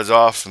rods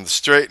off from the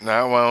street, and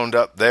I wound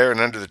up there, and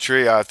under the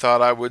tree I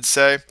thought I would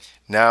say,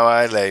 now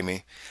I lay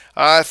me.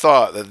 I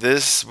thought that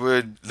this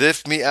would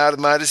lift me out of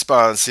my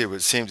despondency,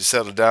 which seemed to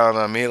settle down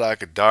on me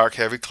like a dark,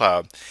 heavy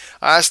cloud.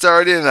 I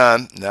started in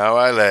on, now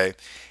I lay,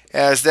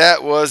 as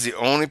that was the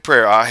only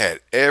prayer I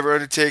had ever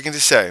undertaken to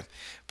say.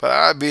 But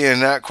I, being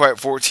not quite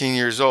 14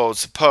 years old,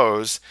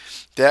 supposed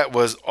that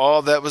was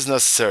all that was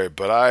necessary.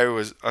 But I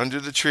was under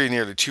the tree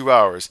nearly 2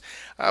 hours.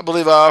 I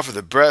believe I offered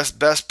the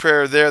best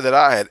prayer there that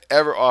I had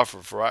ever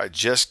offered, for I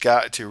just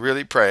got to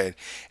really praying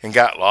and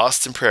got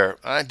lost in prayer.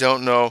 I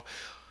don't know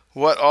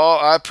what all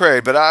I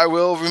prayed, but I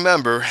will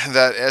remember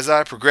that as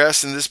I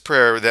progressed in this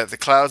prayer that the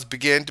clouds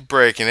began to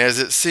break, and as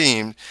it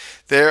seemed,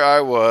 there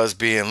I was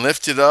being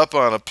lifted up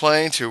on a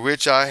plane to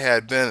which I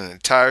had been an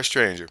entire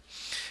stranger.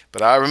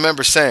 But I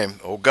remember saying,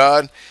 oh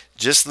God,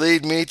 just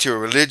lead me to a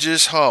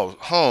religious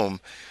home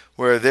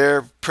where they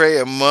pray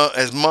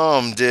as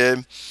Mom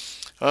did,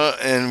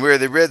 and where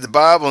they read the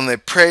Bible and they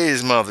prayed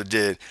as Mother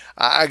did.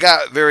 I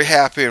got very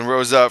happy and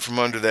rose up from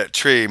under that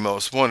tree,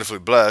 most wonderfully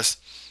blessed.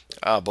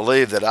 I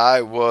believe that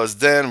I was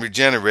then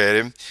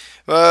regenerated,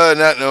 but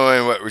not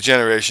knowing what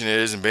regeneration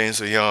is and being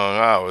so young,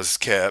 I was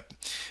kept.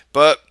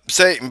 But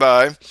Satan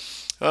by,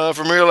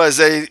 From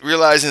realizing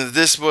that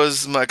this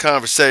was my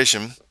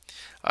conversation,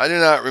 I do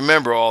not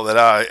remember all that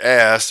I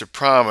asked or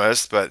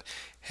promised, but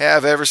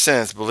have ever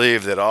since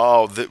believed that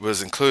all that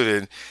was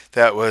included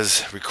that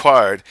was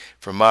required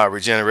for my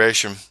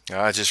regeneration.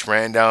 I just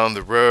ran down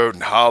the road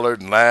and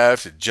hollered and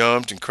laughed and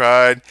jumped and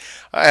cried.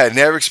 I had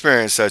never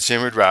experienced such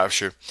inward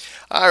rapture.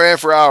 I ran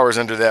for hours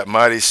under that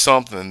mighty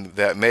something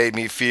that made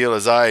me feel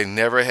as I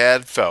never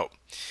had felt.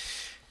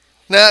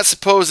 Not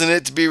supposing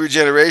it to be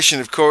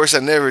regeneration, of course, I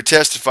never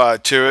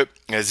testified to it,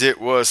 as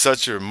it was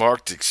such a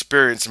marked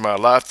experience in my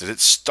life that it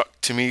stuck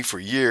to me for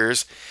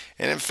years,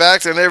 and in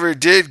fact, I never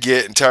did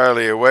get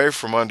entirely away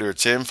from under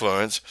its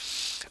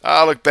influence.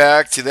 I look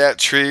back to that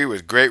tree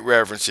with great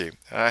reverence.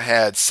 I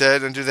had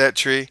said under that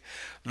tree,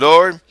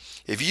 Lord,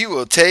 if you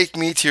will take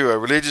me to a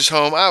religious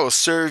home, I will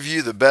serve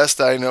you the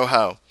best I know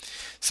how.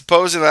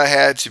 Supposing I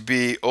had to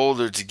be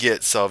older to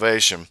get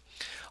salvation.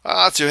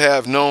 I ought to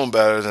have known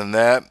better than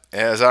that,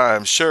 as I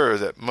am sure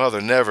that Mother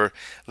never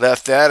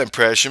left that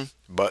impression.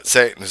 But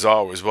Satan is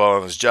always well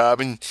on his job,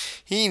 and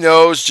he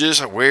knows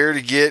just where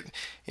to get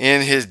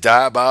in his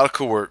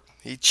diabolical work.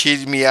 He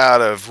cheated me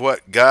out of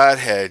what God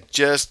had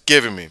just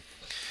given me.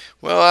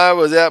 Well, I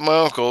was at my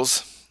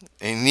uncle's.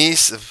 A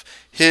niece of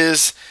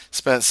his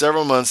spent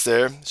several months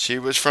there. She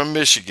was from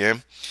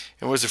Michigan,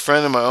 and was a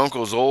friend of my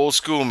uncle's old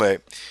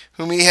schoolmate,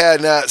 whom he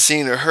had not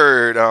seen or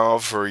heard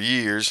of for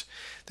years.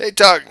 They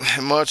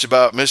talked much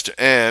about Mr.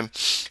 M,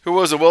 who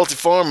was a wealthy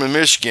farmer in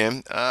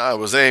Michigan. I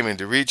was aiming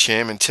to reach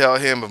him and tell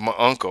him of my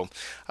uncle.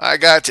 I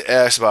got to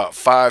S about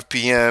 5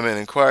 p.m. and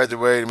inquired the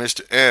way to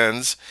Mr.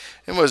 N's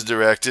and was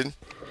directed.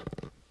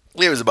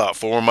 It was about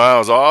 4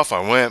 miles off. I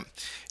went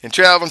and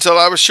traveled until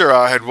I was sure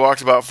I had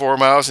walked about 4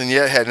 miles and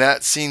yet had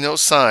not seen no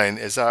sign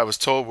as I was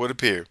told would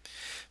appear.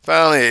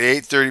 Finally, at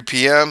 8:30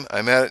 p.m.,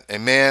 I met a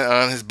man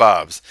on his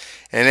bobs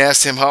and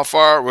asked him how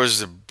far was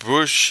the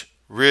Bush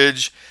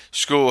Ridge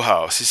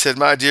schoolhouse. He said,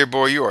 my dear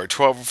boy, you are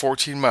 12 or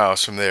 14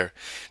 miles from there.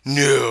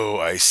 No,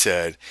 I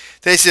said.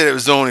 They said it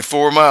was only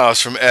 4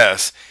 miles from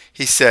S.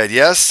 He said,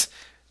 yes,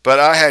 but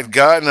I had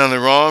gotten on the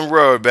wrong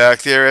road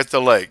back there at the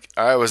lake.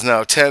 I was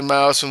now 10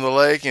 miles from the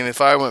lake, and if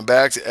I went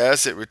back to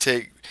S, it would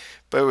be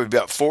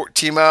about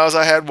 14 miles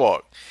I had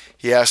walked.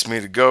 He asked me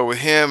to go with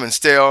him and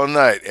stay all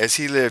night, as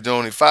he lived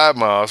only 5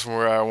 miles from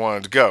where I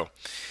wanted to go.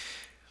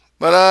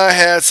 But I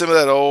had some of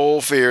that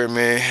old fear in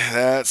me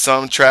that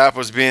some trap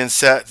was being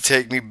set to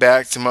take me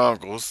back to my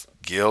uncle's.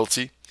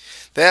 Guilty.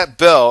 That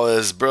bell,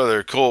 as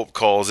Brother Culp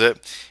calls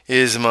it,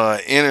 is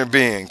my inner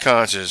being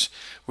conscious,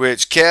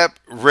 which kept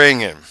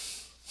ringing.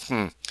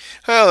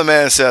 Well, the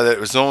man said that it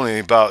was only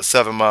about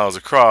 7 miles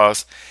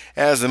across.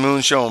 As the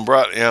moon shone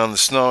brightly on the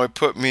snow, he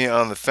put me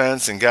on the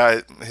fence and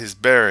got his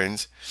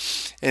bearings,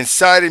 and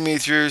sighted me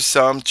through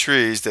some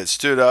trees that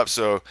stood up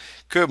so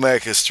could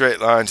make a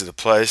straight line to the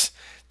place.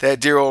 That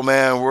dear old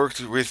man worked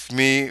with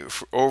me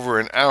for over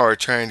an hour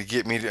trying to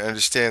get me to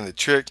understand the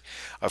trick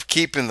of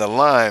keeping the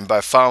line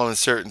by following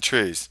certain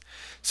trees.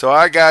 So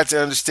I got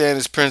to understand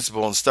his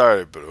principle and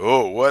started. But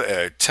oh, what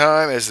a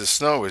time as the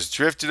snow was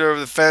drifted over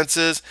the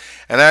fences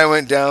and I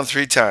went down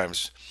 3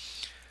 times.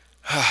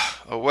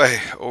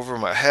 Away over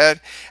my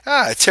head.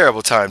 A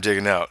terrible time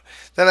digging out.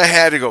 Then I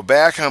had to go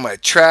back on my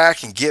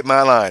track and get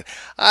my line.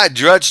 I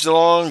drudged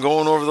along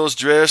going over those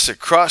drifts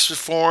across the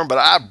form, but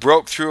I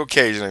broke through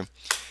occasionally.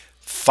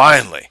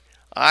 Finally,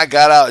 I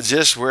got out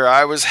just where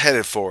I was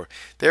headed for.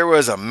 There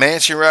was a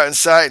mansion right in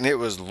sight, and it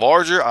was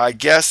larger, I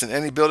guess, than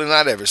any building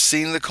I'd ever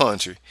seen in the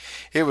country.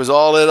 It was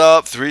all lit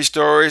up, 3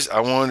 stories. I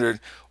wondered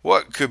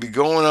what could be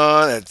going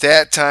on at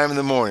that time in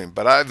the morning,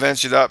 but I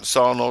ventured up and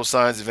saw no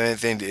signs of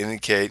anything to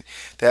indicate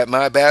that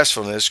my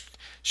bashfulness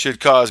should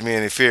cause me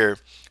any fear.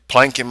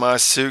 Planking my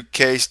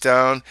suitcase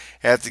down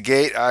at the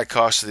gate, I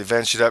cautiously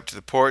ventured up to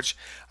the porch.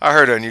 I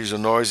heard unusual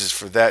noises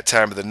for that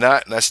time of the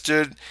night, and I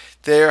stood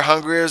there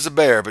hungry as a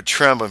bear, but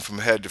trembling from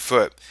head to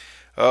foot.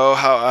 Oh,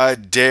 how I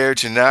dared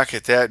to knock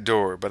at that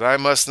door, but I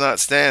must not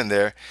stand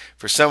there,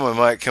 for someone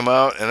might come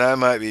out, and I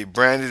might be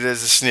branded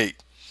as a sneak.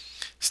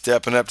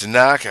 Stepping up to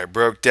knock, I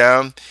broke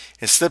down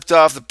and slipped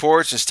off the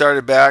porch and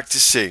started back to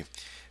see.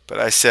 But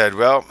I said,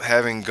 well,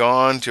 having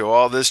gone to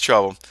all this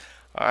trouble,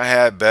 I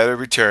had better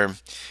return.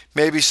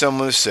 Maybe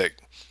someone was sick.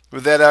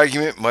 With that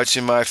argument much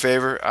in my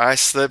favor, I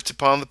slipped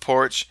upon the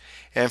porch,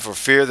 and for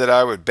fear that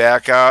I would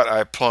back out,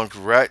 I plunked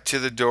right to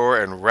the door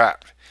and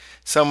rapped.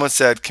 Someone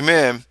said, come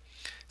in.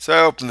 So I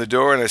opened the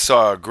door, and I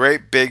saw a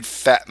great big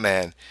fat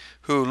man,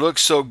 who looked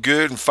so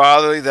good and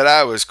fatherly that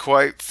I was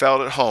quite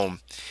felt at home.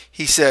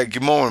 He said,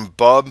 good morning,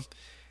 bub,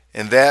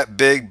 and that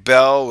big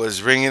bell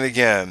was ringing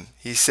again.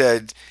 He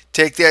said,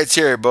 take that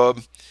chair,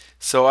 bub.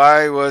 So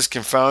I was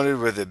confounded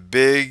with a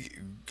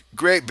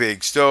great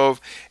big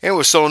stove, and it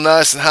was so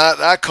nice and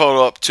hot I called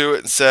up to it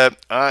and said,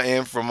 I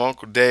am from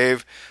Uncle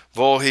Dave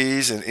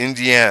Voorhees in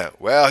Indiana.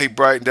 Well, he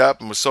brightened up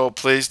and was so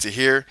pleased to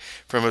hear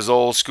from his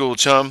old school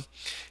chum.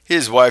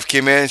 His wife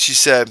came in and she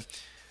said,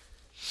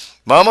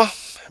 Mama,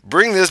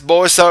 bring this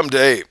boy something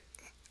to eat.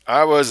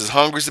 I was as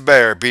hungry as a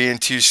bear, being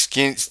too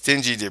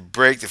stingy to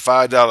break the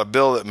 $5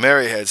 bill that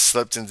Mary had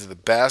slipped into the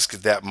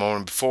basket that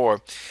morning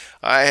before.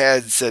 I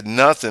had said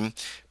nothing,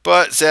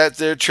 but sat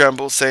there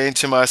trembled, saying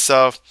to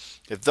myself,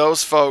 if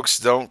those folks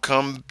don't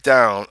come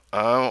down,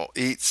 I'll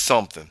eat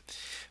something.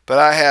 But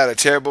I had a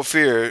terrible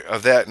fear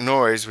of that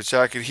noise which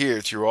I could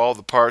hear through all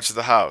the parts of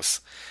the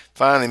house.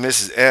 Finally,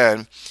 Mrs.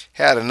 N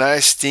had a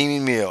nice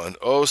steaming meal, and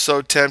oh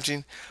so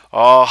tempting,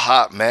 all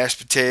hot mashed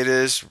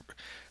potatoes,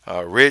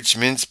 rich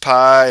mince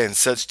pie, and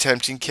such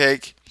tempting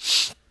cake.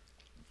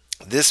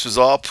 This was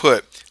all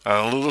put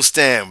on a little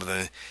stand with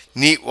a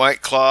neat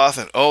white cloth,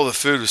 and oh, the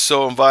food was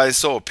so inviting,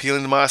 so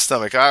appealing to my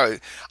stomach. I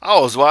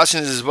was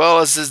watching it as well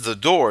as the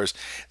doors.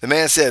 The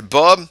man said,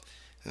 Bub,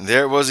 and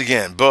there it was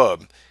again,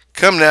 Bub,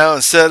 come now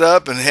and set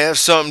up and have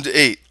something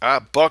to eat. I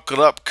buckled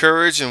up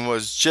courage and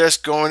was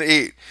just going to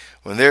eat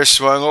when there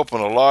swung open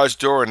a large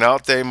door, and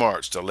out they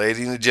marched, a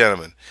lady and a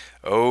gentleman.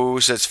 Oh,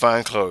 such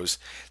fine clothes.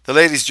 The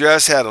lady's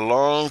dress had a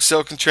long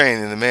silken train,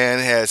 and the man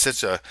had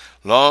such a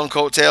long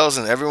coattails,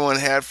 and everyone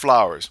had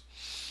flowers.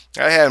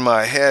 I had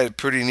my head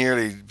pretty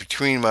nearly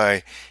between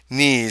my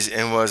knees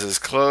and was as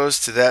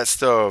close to that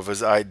stove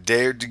as I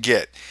dared to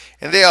get,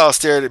 and they all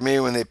stared at me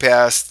when they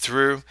passed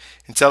through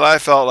until I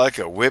felt like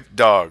a whipped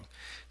dog,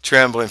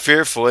 trembling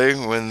fearfully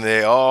when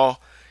they all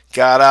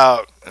got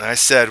out, and I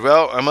said,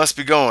 well, I must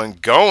be going.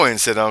 Going,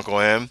 said Uncle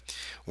M.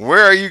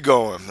 Where are you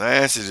going? I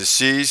answered to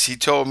C's. He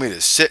told me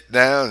to sit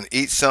down and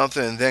eat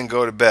something and then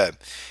go to bed.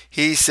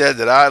 He said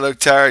that I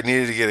looked tired and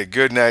needed to get a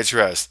good night's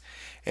rest,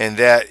 and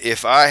that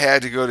if I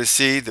had to go to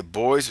sea, the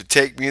boys would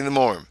take me in the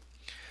morning.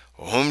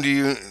 Well, whom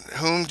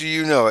do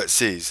you know at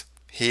C's?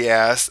 He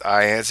asked.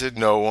 I answered,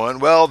 no one.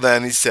 Well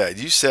then, he said,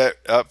 you sit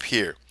up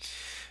here.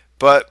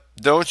 But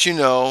don't you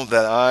know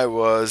that I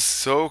was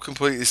so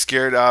completely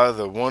scared out of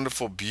the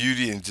wonderful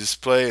beauty and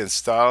display and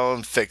style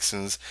and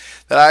fixings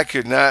that I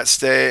could not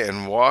stay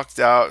and walked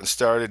out and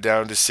started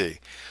down to sea.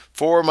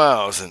 4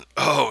 miles, and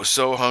oh,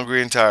 so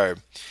hungry and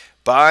tired.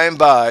 By and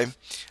by,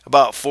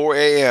 about 4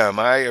 a.m.,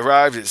 I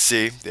arrived at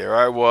sea. There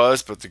I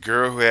was, but the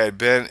girl who had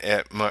been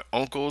at my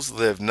uncle's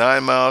lived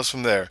 9 miles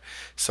from there,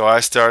 so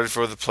I started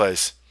for the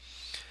place.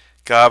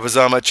 God was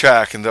on my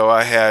track, and though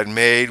I had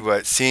made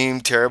what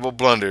seemed terrible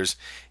blunders,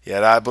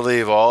 yet I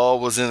believe all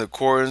was in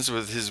accordance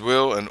with his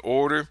will and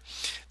order,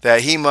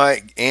 that he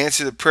might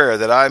answer the prayer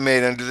that I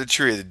made under the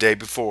tree the day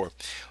before.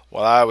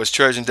 While I was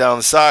trudging down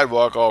the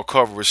sidewalk all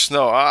covered with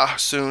snow, I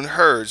soon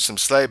heard some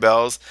sleigh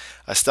bells.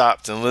 I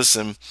stopped and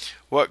listened.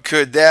 What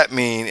could that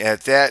mean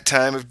at that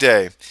time of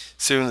day?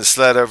 Soon the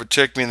sled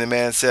overtook me, and the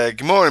man said,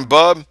 good morning,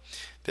 Bub.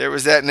 There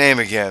was that name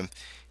again.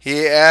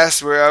 He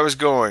asked where I was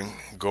going.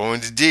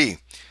 Going to D.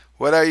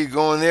 What are you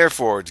going there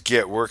for? To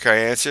get work, I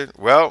answered.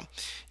 Well,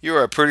 you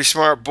are a pretty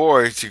smart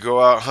boy to go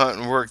out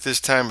hunting work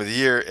this time of the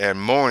year and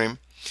morning.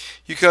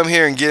 You come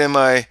here and get in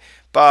my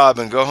bob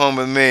and go home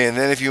with me, and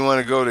then if you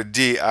want to go to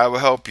D, I will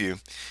help you.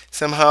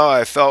 Somehow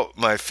I felt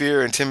my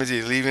fear and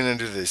timidity leaving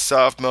under the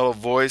soft, mellow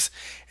voice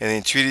and the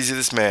entreaties of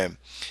this man.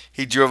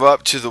 He drove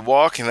up to the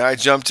walk, and I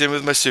jumped in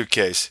with my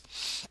suitcase.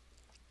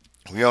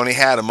 We only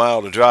had a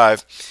mile to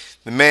drive.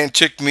 The man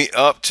took me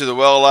up to the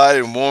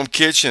well-lighted and warm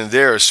kitchen, and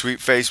there a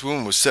sweet-faced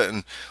woman was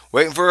sitting,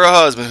 waiting for her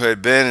husband, who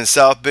had been in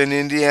South Bend,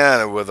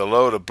 Indiana, with a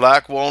load of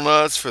black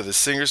walnuts for the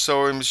Singer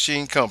Sewing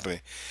Machine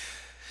Company.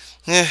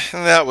 And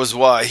that was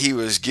why he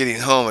was getting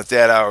home at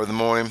that hour of the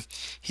morning.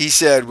 He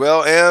said,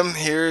 well, Em,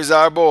 here's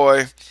our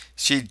boy.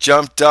 She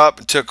jumped up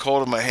and took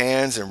hold of my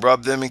hands and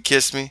rubbed them and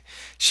kissed me.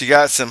 She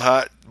got some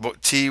hot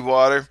tea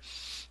water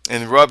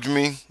and rubbed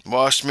me,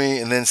 washed me,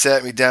 and then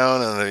sat me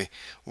down on the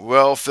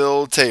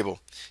well-filled table.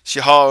 She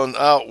hauled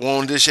out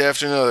one dish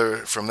after another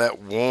from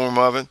that warm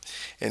oven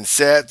and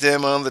sat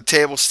them on the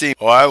table steaming.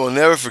 Oh, I will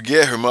never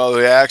forget her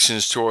motherly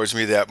actions towards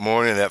me that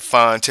morning, that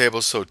fine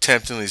table so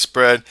temptingly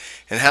spread,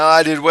 and how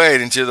I did wade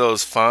into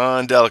those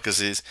fine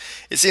delicacies.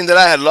 It seemed that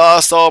I had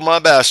lost all my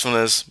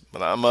bashfulness,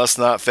 but I must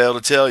not fail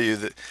to tell you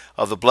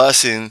of the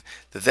blessing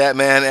that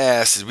man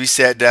asked as we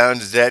sat down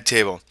to that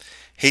table.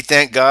 He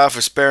thanked God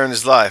for sparing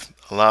his life,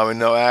 allowing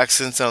no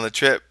accidents on the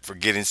trip, for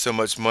getting so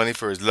much money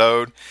for his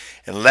load,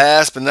 and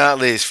last but not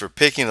least for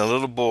picking a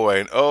little boy.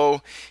 And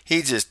oh,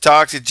 he just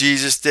talked to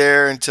Jesus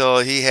there until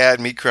he had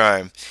me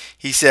crying.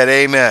 He said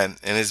amen,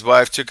 and his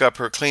wife took up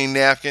her clean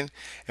napkin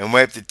and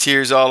wiped the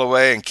tears all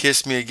away and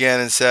kissed me again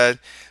and said,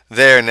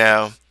 there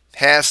now,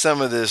 have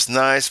some of this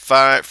nice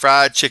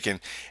fried chicken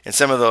and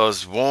some of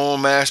those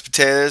warm mashed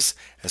potatoes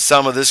and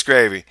some of this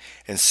gravy.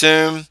 And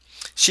soon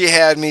she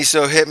had me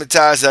so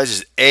hypnotized I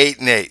just ate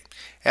and ate.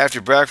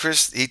 After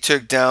breakfast, he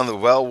took down the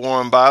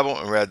well-worn Bible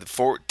and read the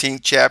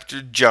 14th chapter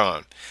of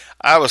John.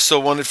 I was so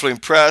wonderfully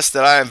impressed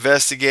that I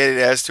investigated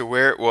as to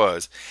where it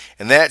was,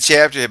 and that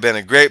chapter had been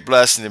a great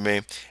blessing to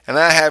me, and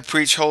I have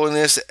preached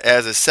holiness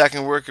as a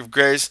second work of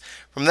grace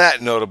from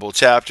that notable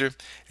chapter,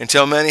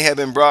 until many have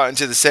been brought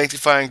into the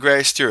sanctifying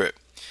grace through it.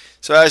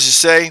 So as you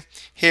say,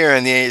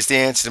 Herein is the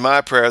answer to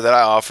my prayer that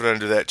I offered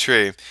under that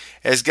tree.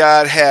 As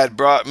God had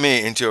brought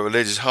me into a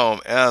religious home,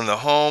 and the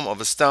home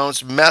of a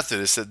staunch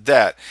Methodist at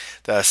that,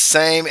 the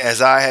same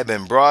as I had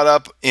been brought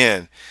up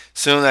in,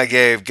 soon I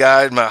gave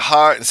God my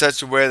heart in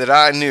such a way that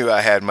I knew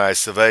I had my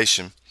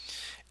salvation.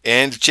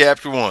 End of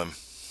chapter 1.